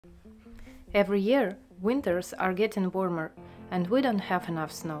Every year, winters are getting warmer and we don't have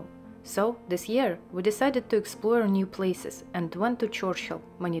enough snow. So, this year, we decided to explore new places and went to Churchill,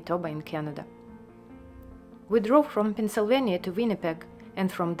 Manitoba in Canada. We drove from Pennsylvania to Winnipeg,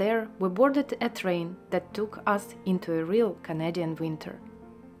 and from there we boarded a train that took us into a real Canadian winter.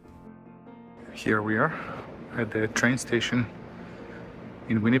 Here we are at the train station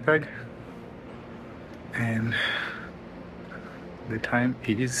in Winnipeg, and the time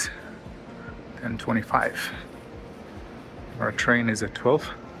is 10:25. Our train is at 12.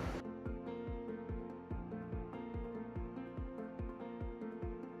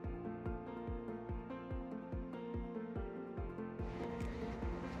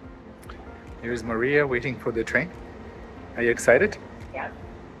 Here's Maria waiting for the train. Are you excited? Yeah.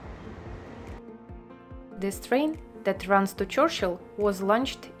 This train that runs to Churchill was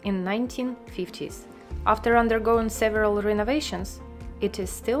launched in 1950s. After undergoing several renovations, it is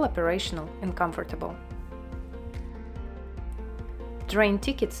still operational and comfortable. Train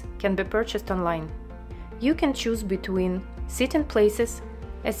tickets can be purchased online. You can choose between sitting places,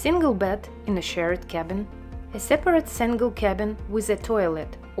 a single bed in a shared cabin, a separate single cabin with a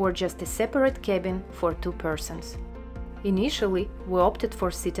toilet, or just a separate cabin for 2 persons. Initially, we opted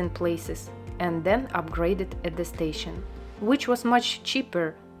for sitting places and then upgraded at the station, which was much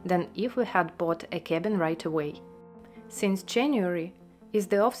cheaper than if we had bought a cabin right away. Since January is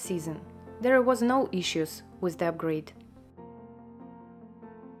the off-season, there was no issues with the upgrade.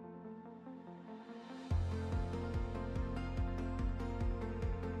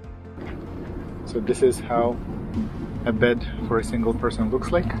 So this is how a bed for a single person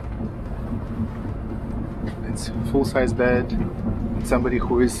looks like. It's a full-size bed. Somebody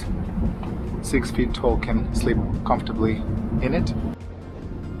who is 6 feet tall can sleep comfortably in it.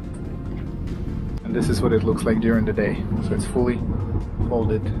 And this is what it looks like during the day. So it's fully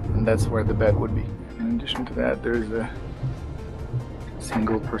folded, and that's where the bed would be. In addition to that, there's a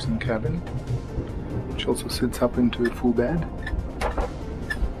single person cabin, which also sits up into a full bed.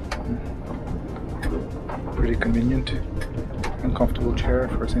 Pretty convenient and comfortable chair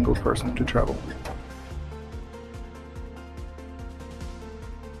for a single person to travel.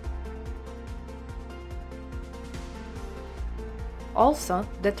 Also,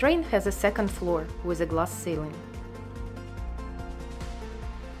 the train has a second floor with a glass ceiling.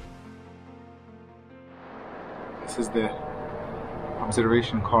 This is the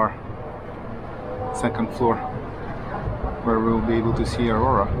observation car, second floor, where we'll be able to see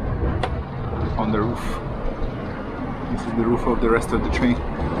Aurora on the roof. This is the roof of the rest of the train.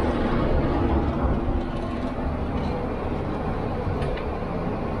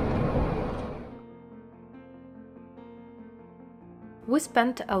 We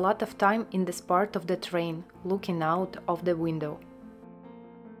spent a lot of time in this part of the train, looking out of the window.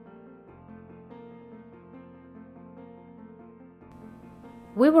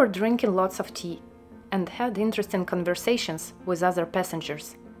 We were drinking lots of tea and had interesting conversations with other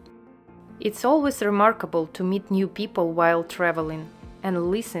passengers. It's always remarkable to meet new people while traveling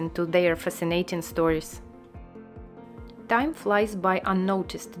and listen to their fascinating stories. Time flies by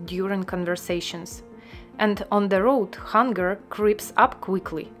unnoticed during conversations, and on the road hunger creeps up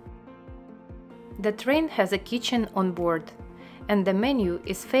quickly. The train has a kitchen on board, and the menu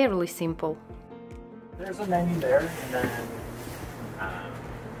is fairly simple. There's a menu there, and then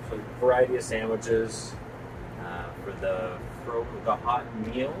so a variety of sandwiches. For the hot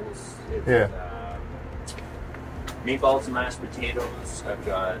meals, it's meatballs and mashed potatoes. I've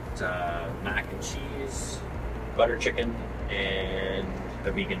got mac and cheese, butter chicken, and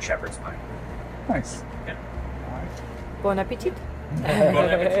a vegan shepherd's pie. Nice. Yeah. Bon appetit!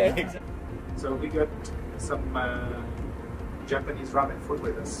 So we got some Japanese ramen food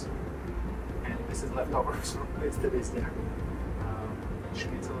with us, and this is leftovers from yesterday's dinner.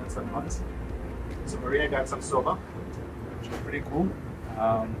 Schnitzel and some buns. So Maria got some soba, which is pretty cool.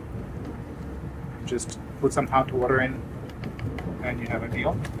 Just put some hot water in and you have a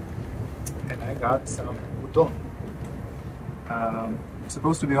meal. And I got some udon. It's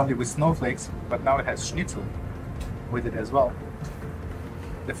supposed to be only with snowflakes, but now it has schnitzel with it as well.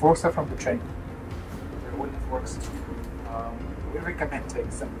 The forks are from the train. They're wooden forks. We recommend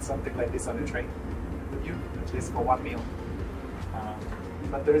taking something like this on the train with you, at least for one meal.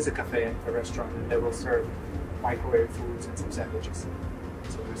 But there is a cafe and a restaurant, and they will serve microwave foods and some sandwiches.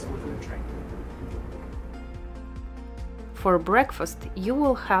 So there's food on the train. For breakfast, you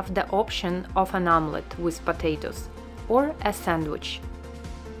will have the option of an omelette with potatoes or a sandwich.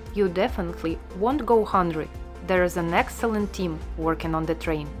 You definitely won't go hungry. There is an excellent team working on the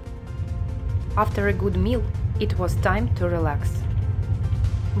train. After a good meal, it was time to relax.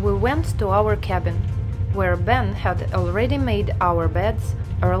 We went to our cabin, where Ben had already made our beds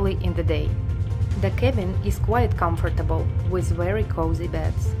early in the day. The cabin is quite comfortable, with very cozy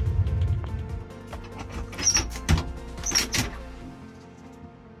beds.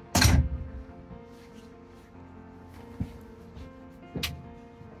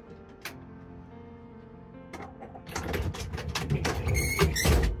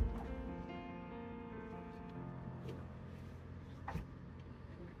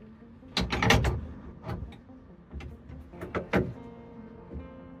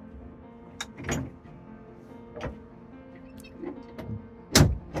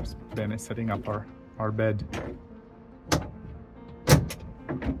 Ben is setting up our bed.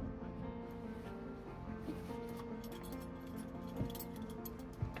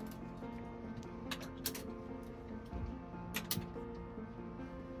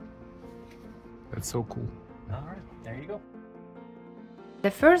 That's so cool. All right, there you go. The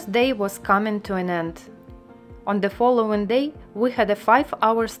first day was coming to an end. On the following day, we had a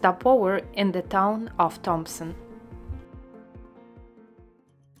 5-hour stopover in the town of Thompson.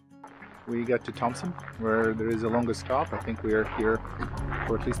 We got to Thompson, where there is a longer stop. I think we are here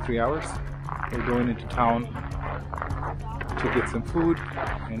for at least 3 hours. We're going into town to get some food,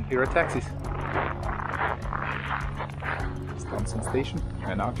 and here are taxis. It's Thompson Station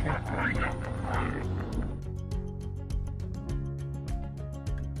and our train.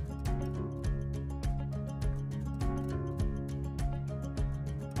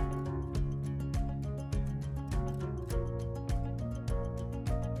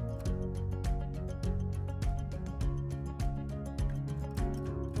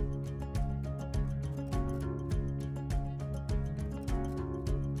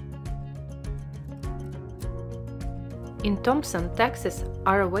 In Thompson, taxis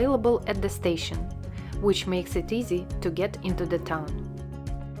are available at the station, which makes it easy to get into the town.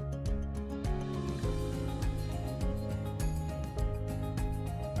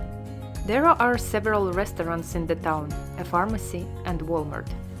 There are several restaurants in the town, a pharmacy and Walmart.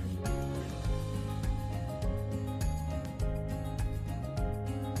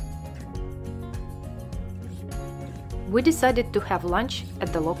 We decided to have lunch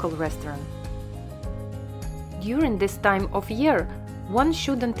at the local restaurant. During this time of year, one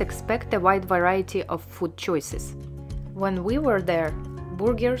shouldn't expect a wide variety of food choices. When we were there,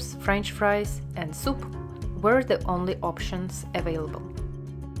 burgers, French fries, and soup were the only options available.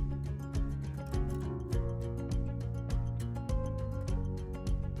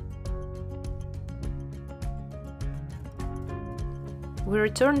 We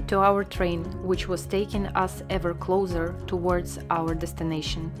returned to our train, which was taking us ever closer towards our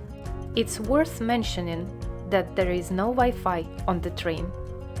destination. It's worth mentioning that there is no Wi-Fi on the train.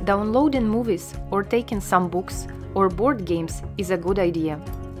 Downloading movies or taking some books or board games is a good idea,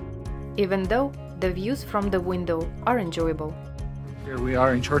 even though the views from the window are enjoyable. Here we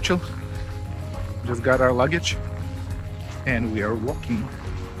are in Churchill. Just got our luggage and we are walking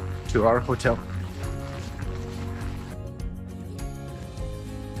to our hotel.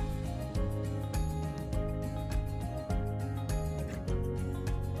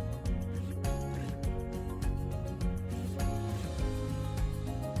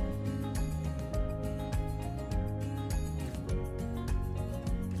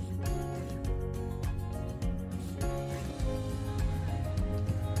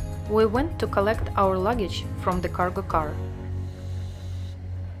 We went to collect our luggage from the cargo car.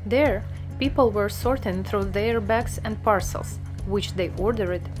 There, people were sorting through their bags and parcels, which they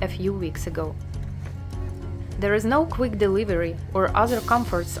ordered a few weeks ago. There is no quick delivery or other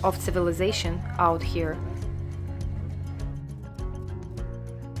comforts of civilization out here.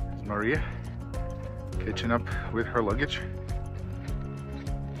 Maria, catching up with her luggage.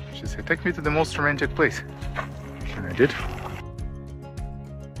 She said, "Take me to the most romantic place." And I did.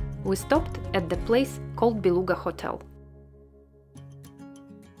 We stopped at the place called Beluga Hotel.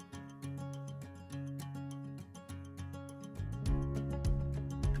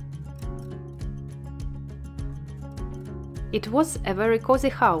 It was a very cozy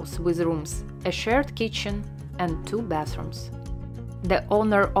house with rooms, a shared kitchen, and 2 bathrooms. The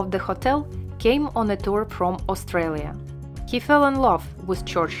owner of the hotel came on a tour from Australia. He fell in love with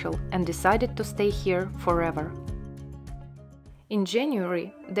Churchill and decided to stay here forever. In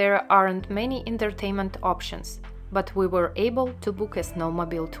January, there aren't many entertainment options, but we were able to book a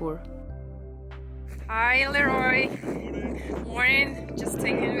snowmobile tour. Hi Leroy! Morning, just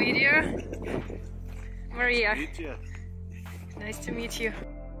taking a video. Maria, nice to meet you.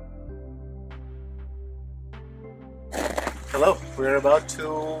 Hello, we're about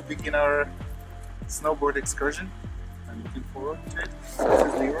to begin our snowboard excursion. I'm looking forward to it. This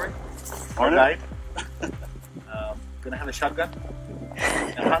is Leroy, our guide. Gonna have a shotgun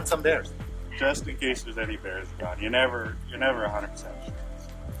and hunt some bears. Just in case there's any bears around. You're never 100% sure.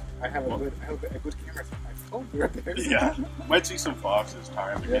 I have a good camera for my phone. There are bears. Yeah, might see some foxes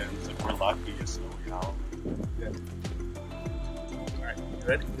time again. So if we're lucky, a snowy owl. Yeah. All right, you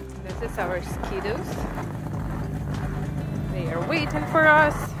ready? This is our skidos. They are waiting for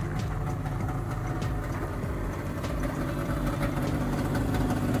us.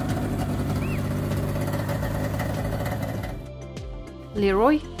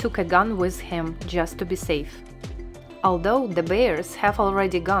 Leroy took a gun with him just to be safe, although the bears have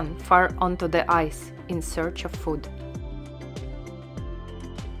already gone far onto the ice in search of food.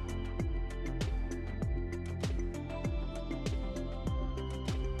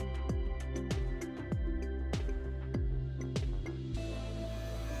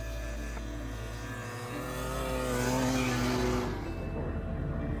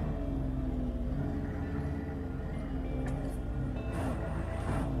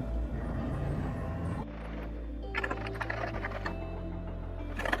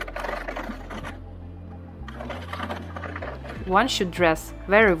 One should dress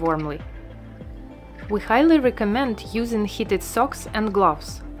very warmly. We highly recommend using heated socks and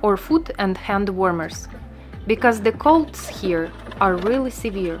gloves, or foot and hand warmers, because the colds here are really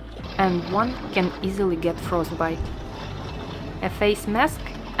severe and one can easily get frostbite. A face mask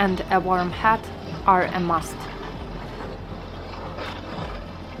and a warm hat are a must.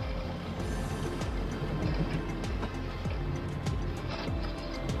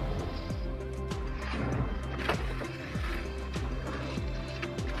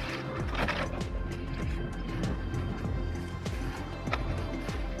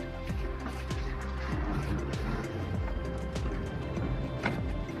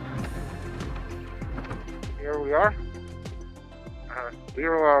 Here we are.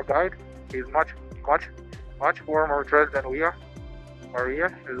 Leroy, our guide, is much warmer dressed than we are. Maria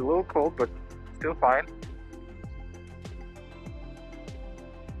is a little cold, but still fine.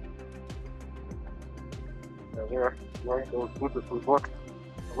 We're wearing those boots that we bought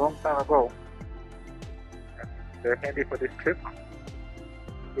a long time ago. And they're handy for this trip.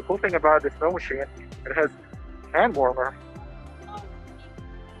 The cool thing about the snow machine, it has hand warmer.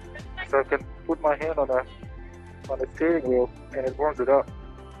 So I can put my hand on the steering wheel and it warms it up.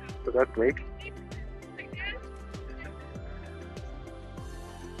 So that's great.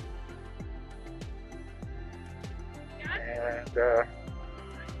 And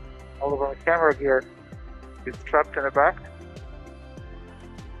all of our camera gear is strapped in the back.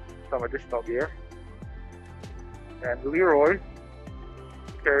 Some additional gear. And Leroy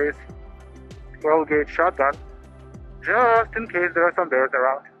carries 12-gauge shotgun just in case there are some bears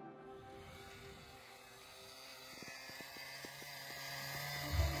around.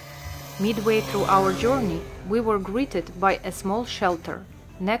 Midway through our journey, we were greeted by a small shelter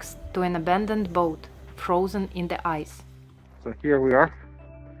next to an abandoned boat, frozen in the ice. So here we are,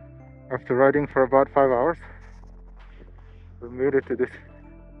 after riding for about 5 hours. We made it to this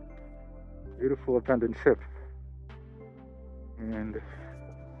beautiful abandoned ship. And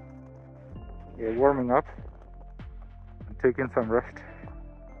we're warming up and taking some rest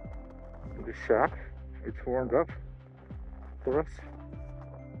in the shack. It's warmed up for us.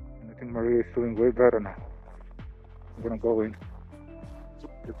 I think Maria is feeling way better now. I'm gonna go in.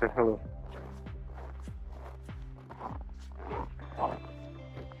 Just say hello.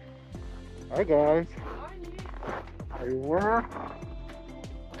 Hi guys. Are you warm?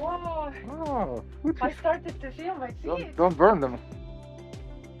 Whoa! Oh, I started to feel my feet. don't burn them.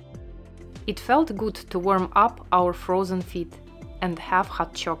 It felt good to warm up our frozen feet and have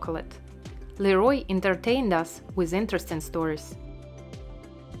hot chocolate. Leroy entertained us with interesting stories.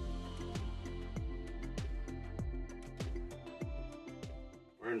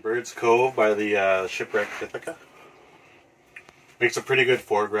 We're in Bird's Cove by the shipwrecked Ithaca. Makes a pretty good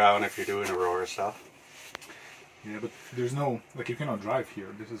foreground if you're doing Aurora stuff. Yeah, but there's no, like, you cannot drive here.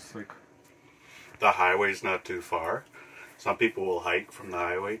 This is like... The highway's not too far. Some people will hike from the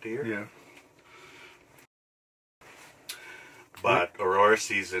highway to here. Yeah. But Aurora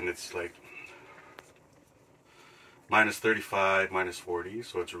season, it's like minus 35, minus 40,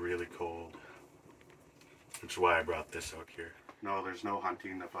 so it's really cold. Which is why I brought this out here. No, there's no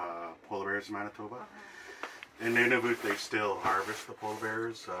hunting of polar bears in Manitoba. In Nunavut, they still harvest the polar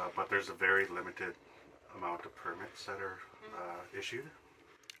bears, but there's a very limited amount of permits that are issued.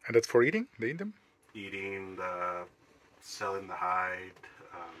 And that's for eating? They eat them? Eating, selling the hide.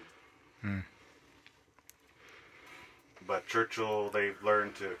 But Churchill, they've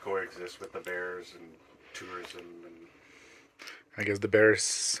learned to coexist with the bears and tourism, and I guess the bears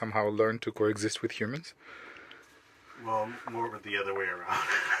somehow learned to coexist with humans. Well, more the other way around.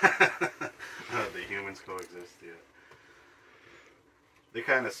 The humans coexist, yeah. They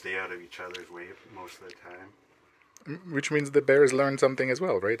kind of stay out of each other's way most of the time. Which means the bears learn something as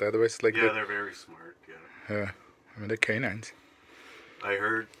well, right? Otherwise, like yeah, they're very smart. Yeah. I mean, they're canines. I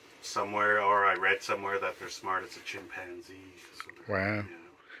heard somewhere, or I read somewhere, that they're smart as a chimpanzee. So wow. Yeah.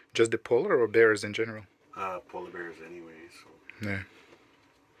 Just the polar or bears in general? Polar bears, anyway. So. Yeah.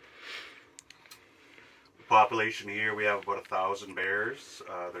 The population here, we have about 1,000 bears.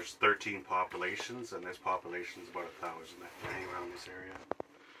 There's 13 populations, and this population is about 1,000 that hang around this area.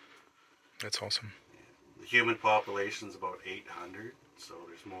 That's awesome. The human population is about 800, so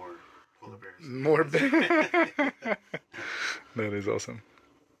there's more polar bears. More bears. That is awesome.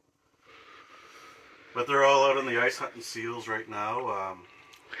 But they're all out on the ice hunting seals right now.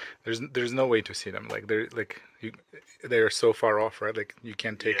 There's no way to see them. Like they're so far off, right? Like you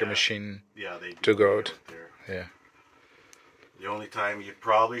can't take a machine to go out there. Yeah. The only time you'd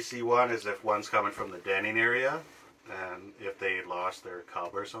probably see one is if one's coming from the denning area, and if they lost their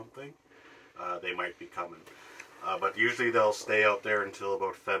cub or something, they might be coming. But usually they'll stay out there until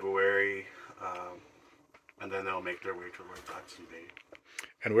about February, and then they'll make their way towards Hudson Bay.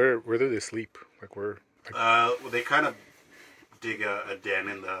 And where do they sleep? Like where? Well, they kind of dig a den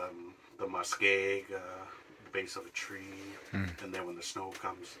in the muskeg, the base of a tree, and then when the snow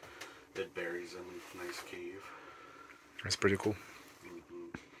comes, it buries them in a nice cave. That's pretty cool.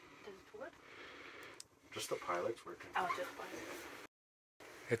 Mm-hmm. Just the pilot's working. Oh, just pilot.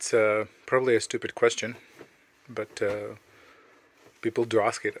 It's probably a stupid question, but people do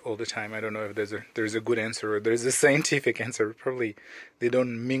ask it all the time. I don't know if there's a good answer or there's a scientific answer. Probably they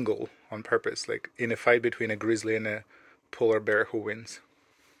don't mingle on purpose. Like in a fight between a grizzly and a polar bear, who wins?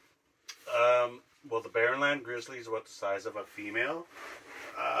 Well, the Barrenland grizzly is about the size of a female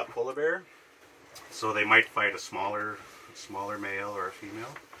polar bear, so they might fight a smaller male or a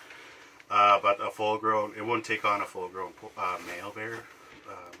female. But a full-grown, it won't take on a full-grown male bear.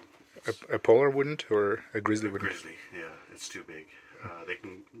 A polar wouldn't, or a grizzly wouldn't? Grizzly, yeah, it's too big.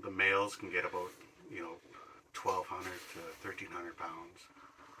 The males can get about 1,200 to 1,300 pounds.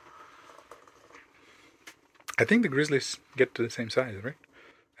 I think the grizzlies get to the same size, right?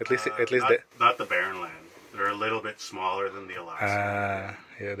 At least not the Barrenland. They're a little bit smaller than the Alaskan.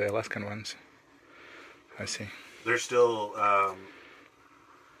 Yeah, the Alaskan ones. I see. They're still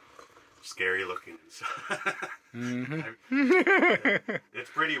scary looking. It's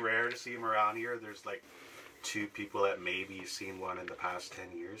pretty rare to see them around here. There's like 2 people that maybe seen one in the past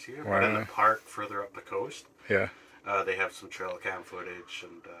 10 years here. Wow. But in the park further up the coast, yeah, they have some trail cam footage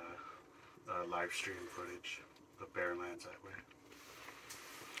and live stream footage of Barrenlands that way.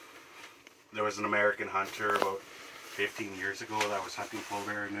 There was an American hunter about 15 years ago that was hunting polar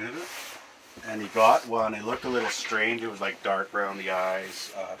bear in Nunavut. And he got one. It looked a little strange. It was like dark brown the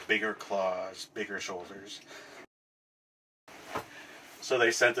eyes, bigger claws, bigger shoulders. So they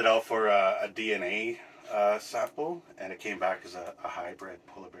sent it out for a DNA sample, and it came back as a hybrid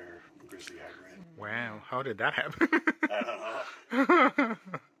polar bear grizzly hybrid. Wow, how did that happen? I don't know.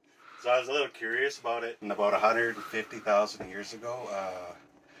 So I was a little curious about it. And about 150,000 years ago,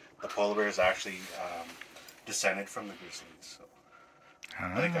 the polar bears actually descended from the grizzlies. So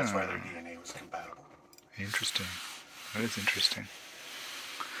I think that's why their DNA was compatible. Interesting. That is interesting.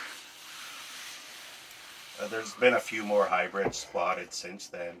 There's been a few more hybrids spotted since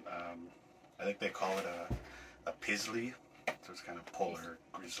then. I think they call it a pizzly, so it's kind of polar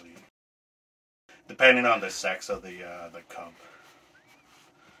grizzly, depending on the sex of the cub.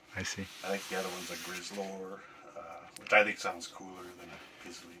 I see. I think the other one's a grizzlor, which I think sounds cooler than a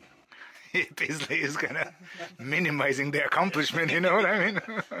pizzly. Pizzly is kind of minimizing the accomplishment, you know what I mean?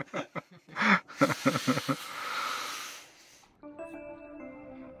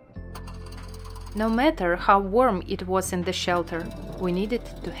 No matter how warm it was in the shelter, we needed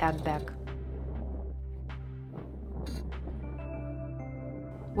to head back.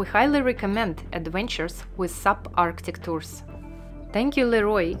 We highly recommend adventures with subarctic tours. Thank you,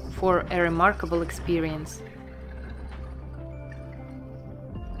 Leroy, for a remarkable experience.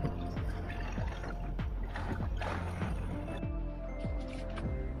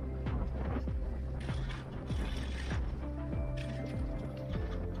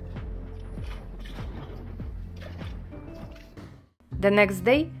 The next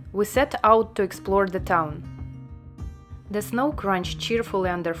day, we set out to explore the town. The snow crunched cheerfully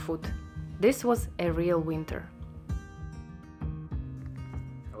underfoot. This was a real winter.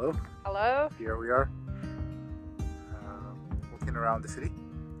 Hello, Hello? here we are. Walking around the city,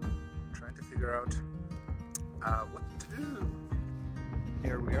 trying to figure out what to do.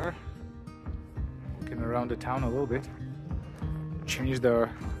 Here we are, looking around the town a little bit. Changed our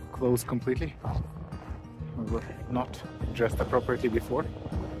clothes completely. We were not dressed appropriately before.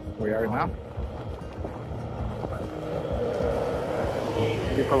 We are now.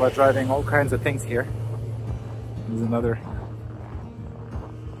 People are driving all kinds of things here. There's another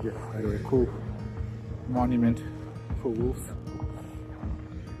very cool monument for wolves.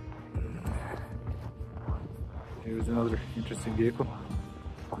 Here's another interesting vehicle,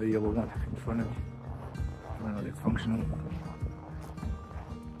 the yellow one in front of me. I don't know if it's functional.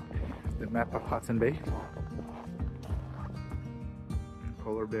 The map of Hudson Bay.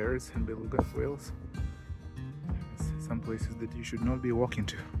 Polar bears and beluga whales. It's some places that you should not be walking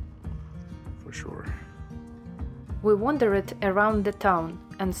to, for sure. We wandered around the town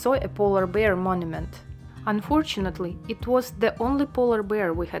and saw a polar bear monument. Unfortunately, it was the only polar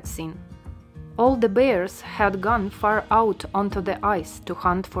bear we had seen. All the bears had gone far out onto the ice to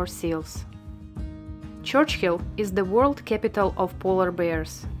hunt for seals. Churchill is the world capital of polar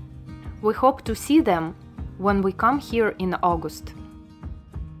bears. We hope to see them when we come here in August.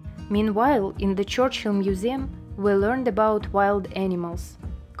 Meanwhile, in the Churchill Museum, we learned about wild animals,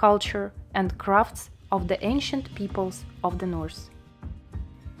 culture, and crafts of the ancient peoples of the North.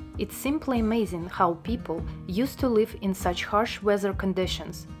 It's simply amazing how people used to live in such harsh weather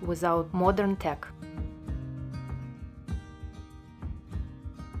conditions without modern tech.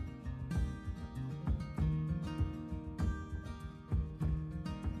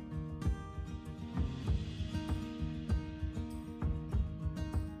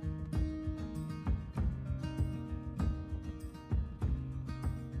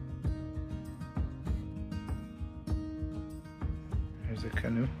 There's a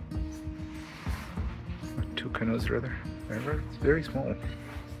canoe, or two canoes rather. It's very small.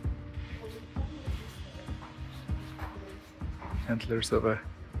 Antlers of a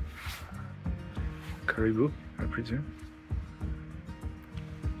caribou, I presume.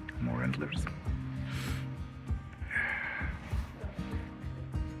 More antlers.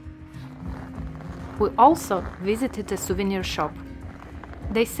 We also visited a souvenir shop.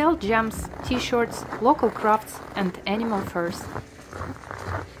 They sell gems, t-shirts, local crafts, and animal furs.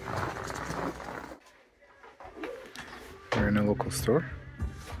 We're in a local store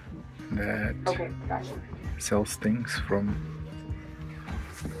that sells things from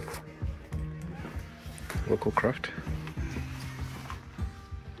local craft.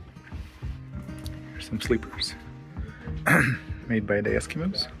 Here's some sleepers made by the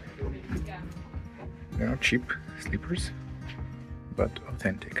Eskimos. They're not cheap sleepers, but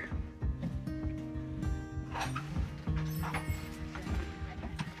authentic.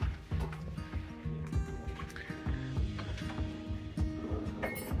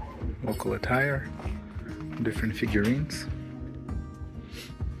 Local attire, different figurines,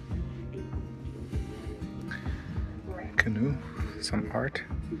 canoe, some art.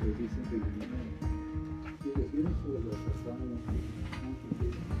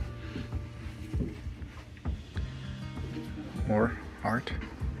 More art,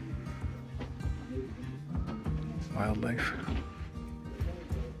 wildlife,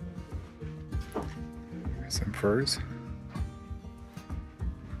 some furs.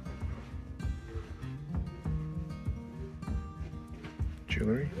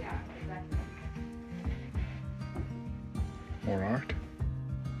 Jewelry, more art.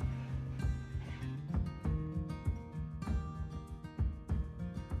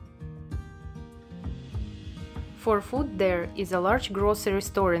 For food, there is a large grocery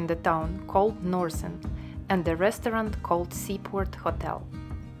store in the town called Norsen and a restaurant called Seaport Hotel.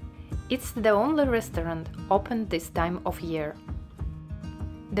 It's the only restaurant open this time of year.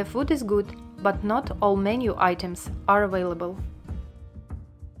 The food is good, but not all menu items are available.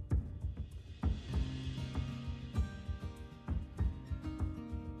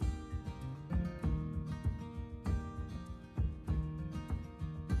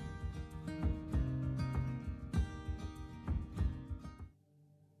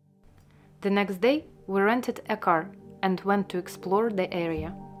 The next day, we rented a car and went to explore the area.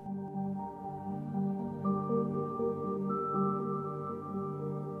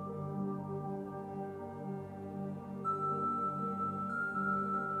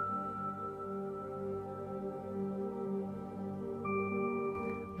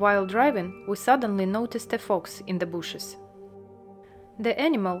 While driving, we suddenly noticed a fox in the bushes. The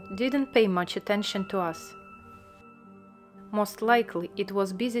animal didn't pay much attention to us. Most likely it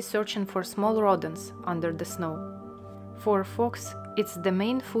was busy searching for small rodents under the snow. For fox, it's the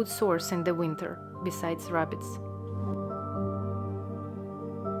main food source in the winter, besides rabbits.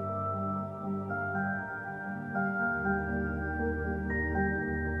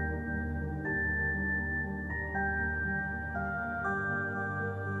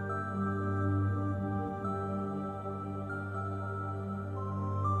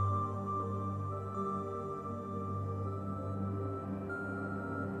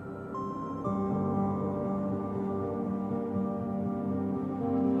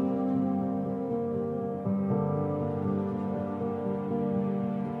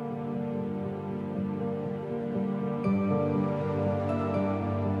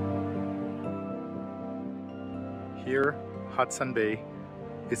 Here, Hudson Bay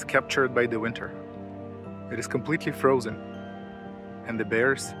is captured by the winter. It is completely frozen, and the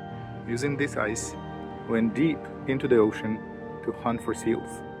bears, using this ice, went deep into the ocean to hunt for seals.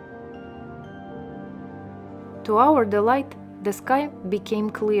 To our delight, the sky became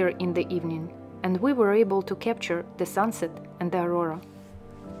clear in the evening, and we were able to capture the sunset and the aurora.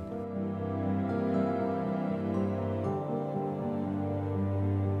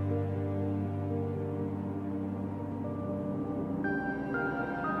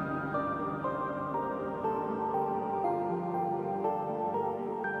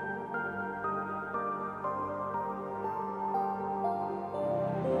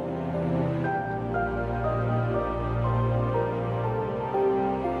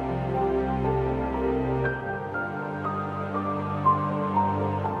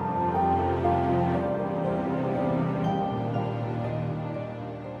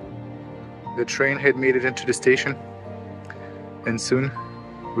 The train had made it into the station, and soon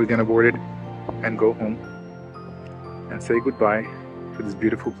we're gonna board it and go home and say goodbye to this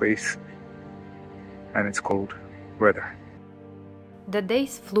beautiful place and its cold weather. The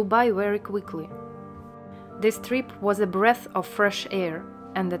days flew by very quickly. This trip was a breath of fresh air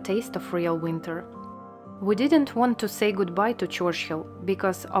and a taste of real winter. We didn't want to say goodbye to Churchill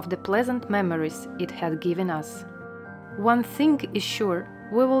because of the pleasant memories it had given us. One thing is sure,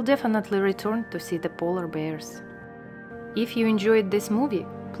 we will definitely return to see the polar bears. If you enjoyed this movie,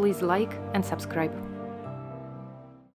 please like and subscribe.